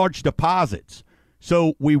any large deposits.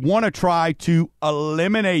 So we want to try to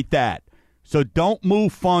eliminate that. So don't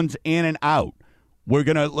move funds in and out. We're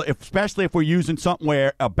going to, especially if we're using something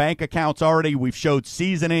where a bank account's already, we've showed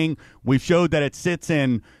seasoning, we've showed that it sits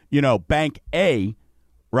in, bank A,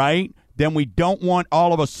 right? Then we don't want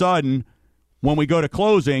all of a sudden when we go to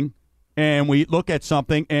closing and we look at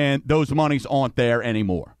something and those monies aren't there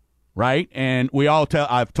anymore, right? And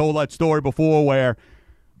I've told that story before where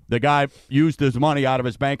the guy used his money out of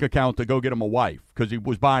his bank account to go get him a wife because he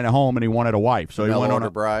was buying a home and he wanted a wife. So he went on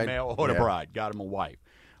a bride. Mail order bride, got him a wife.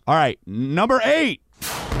 All right, number 8,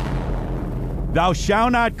 thou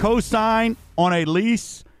shalt not co-sign on a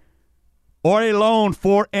lease or a loan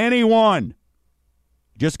for anyone.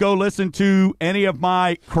 Just go listen to any of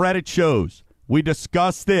my credit shows. We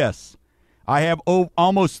discuss this. I have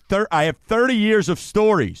 30 years of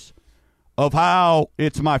stories of how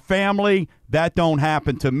it's my family. That don't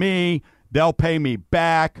happen to me. They'll pay me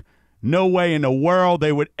back. No way in the world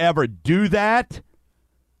they would ever do that.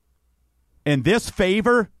 And this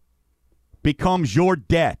favor becomes your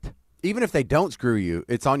debt. Even if they don't screw you,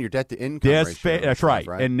 it's on your debt-to-income ratio. That's right.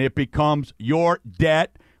 And it becomes your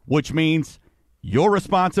debt, which means your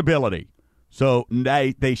responsibility. So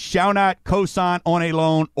they shall not co-sign on a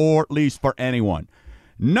loan or lease for anyone.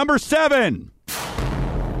 Number 7,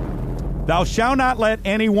 thou shalt not let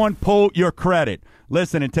anyone pull your credit.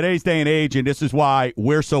 Listen, in today's day and age, and this is why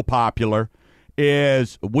we're so popular,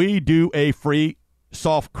 is we do a free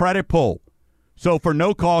soft credit pull. So for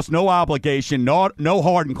no cost, no obligation, no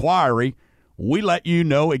hard inquiry, we let you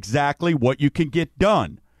know exactly what you can get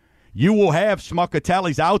done. You will have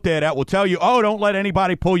schmuckatellis out there that will tell you, oh, don't let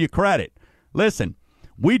anybody pull your credit. Listen,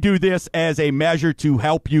 we do this as a measure to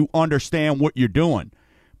help you understand what you're doing.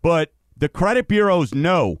 But the credit bureaus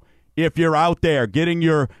know if you're out there getting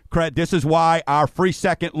your credit. This is why our free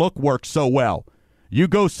second look works so well. You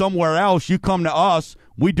go somewhere else, you come to us,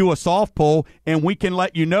 we do a soft pull, and we can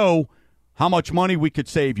let you know how much money we could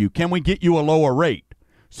save you. Can we get you a lower rate?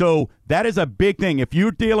 So that is a big thing. If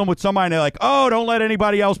you're dealing with somebody and they're like, oh, don't let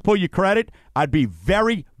anybody else pull your credit, I'd be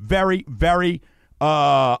very, very, very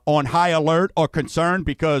on high alert or concerned,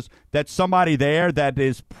 because that's somebody there that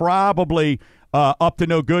is probably up to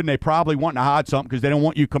no good, and they probably want to hide something because they don't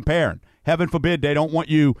want you comparing. Heaven forbid they don't want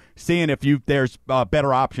you seeing if there's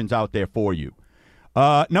better options out there for you.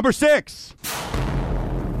 Number 6,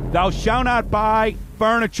 thou shalt not buy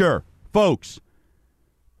furniture. Folks,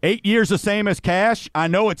 8 years the same as cash. I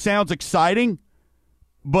know it sounds exciting,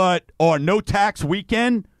 or no tax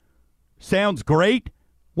weekend sounds great.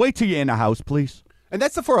 Wait till you're in the house, please. And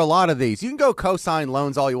that's for a lot of these. You can go co-sign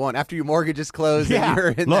loans all you want. After your mortgage is closed and you're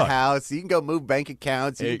in the house, you can go move bank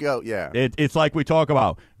accounts. It's like we talk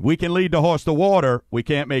about. We can lead the horse to water. We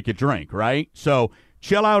can't make it drink, right? So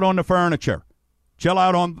chill out on the furniture. Chill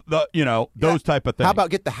out on the, those type of things. How about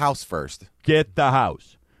get the house first? Get the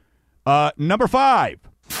house. Number 5,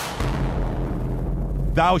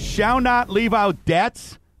 thou shalt not leave out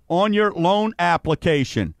debts on your loan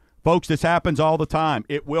application. Folks, this happens all the time.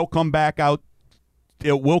 It will come back out.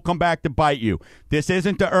 It will come back to bite you. This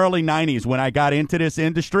isn't the early 90s when I got into this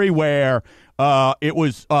industry where it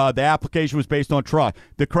was the application was based on trust.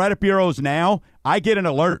 The credit bureaus now, I get an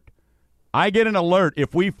alert.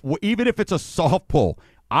 Even if it's a soft pull,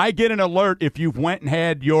 I get an alert if you've went and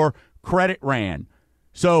had your credit ran.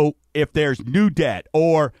 So if there's new debt,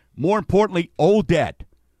 or more importantly, old debt,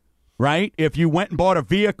 right? If you went and bought a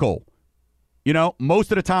vehicle,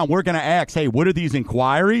 most of the time we're going to ask, hey, what are these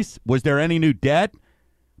inquiries? Was there any new debt?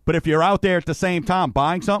 But if you're out there at the same time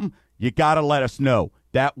buying something, you got to let us know.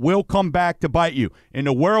 That will come back to bite you. In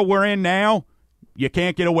the world we're in now, you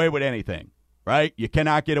can't get away with anything, right? You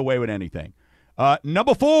cannot get away with anything.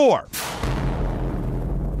 Number 4,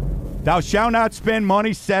 thou shalt not spend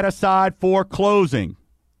money set aside for closing.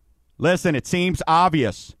 Listen, it seems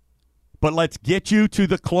obvious, but let's get you to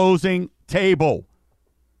the closing table.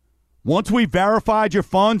 Once we verified your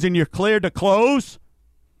funds and you're cleared to close,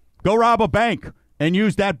 go rob a bank and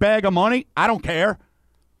use that bag of money, I don't care.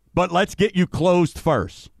 But let's get you closed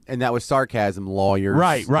first. And that was sarcasm,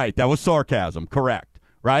 lawyers. Right. That was sarcasm. Correct.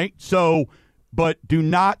 Right? So, but do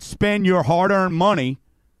not spend your hard-earned money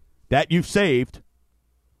that you've saved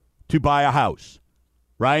to buy a house.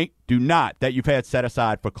 Right? Do not, that you've had set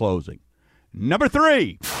aside for closing. Number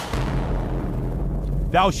 3,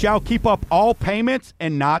 thou shalt keep up all payments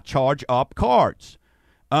and not charge up cards.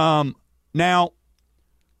 Now,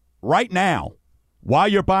 right now, while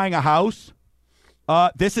you're buying a house,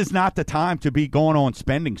 this is not the time to be going on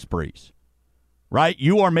spending sprees, right?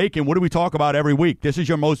 You are making, what do we talk about every week? This is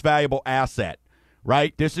your most valuable asset,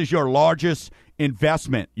 right? This is your largest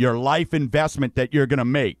investment, your life investment that you're going to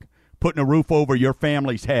make, putting a roof over your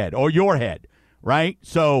family's head or your head, right?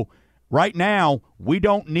 So right now, we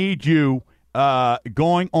don't need you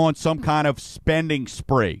going on some kind of spending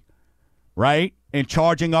spree, right? And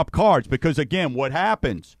charging up cards because, again, what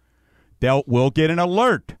happens? We'll get an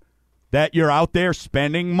alert that you're out there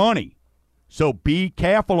spending money. So be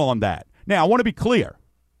careful on that. Now, I want to be clear.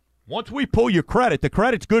 Once we pull your credit, the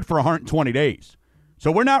credit's good for 120 days.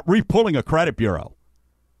 So we're not re-pulling a credit bureau,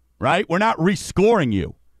 right? We're not rescoring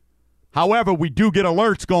you. However, we do get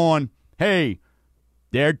alerts going, hey,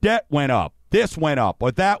 their debt went up, this went up,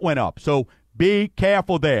 or that went up. So be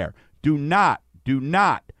careful there. Do not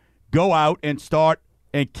go out and start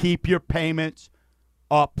and keep your payments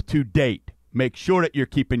up to date. Make sure that you're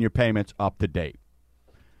keeping your payments up to date.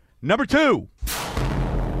 Number 2,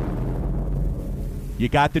 you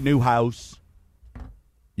got the new house.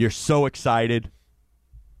 You're so excited.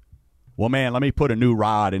 Well, man, let me put a new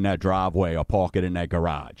rod in that driveway or park it in that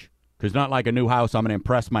garage. Because not like a new house, I'm going to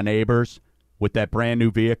impress my neighbors with that brand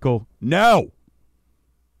new vehicle. No.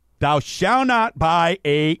 Thou shalt not buy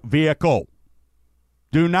a vehicle.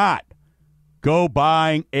 Do not go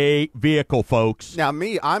buying a vehicle, folks. Now,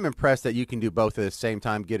 I'm impressed that you can do both at the same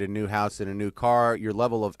time, get a new house and a new car. Your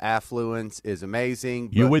level of affluence is amazing.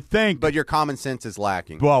 You would think. But your common sense is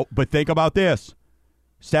lacking. Well, but think about this.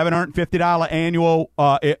 $750 annual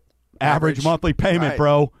average monthly payment, right,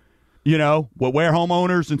 bro. You know, where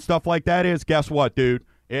homeowners and stuff like that is, guess what, dude?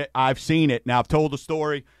 I've seen it. Now, I've told the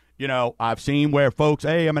story. You know, I've seen where folks,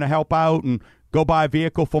 hey, I'm going to help out and go buy a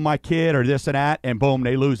vehicle for my kid or this and that, and boom,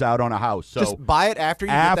 they lose out on a house. So just buy it after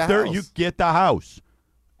you get the house. After you get the house.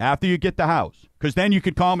 After you get the house. Because then you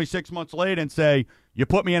could call me 6 months later and say, you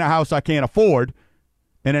put me in a house I can't afford,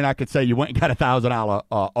 and then I could say you went and got a $1,000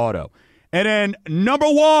 auto. And then number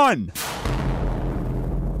 1,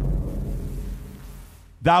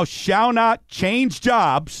 thou shalt not change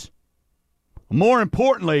jobs. More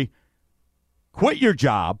importantly, quit your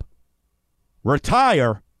job,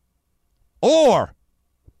 retire, or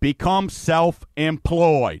become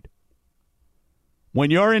self-employed. When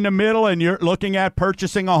you're in the middle and you're looking at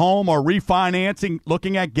purchasing a home or refinancing,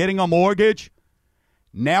 looking at getting a mortgage,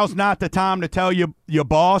 now's not the time to tell your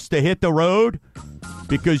boss to hit the road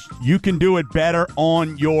because you can do it better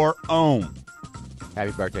on your own.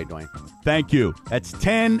 Happy birthday, Dwayne. Thank you. That's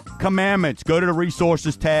 10 commandments. Go to the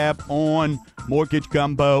resources tab on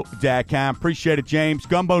mortgagegumbo.com. Appreciate it, James.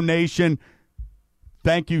 Gumbo Nation,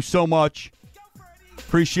 thank you so much.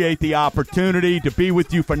 Appreciate the opportunity to be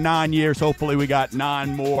with you for 9 years. Hopefully we got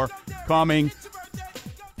 9 more coming.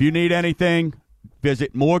 If you need anything,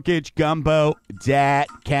 visit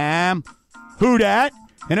mortgagegumbo.com. Who dat?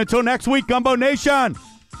 And until next week, Gumbo Nation,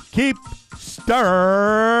 keep stirring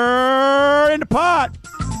the pot.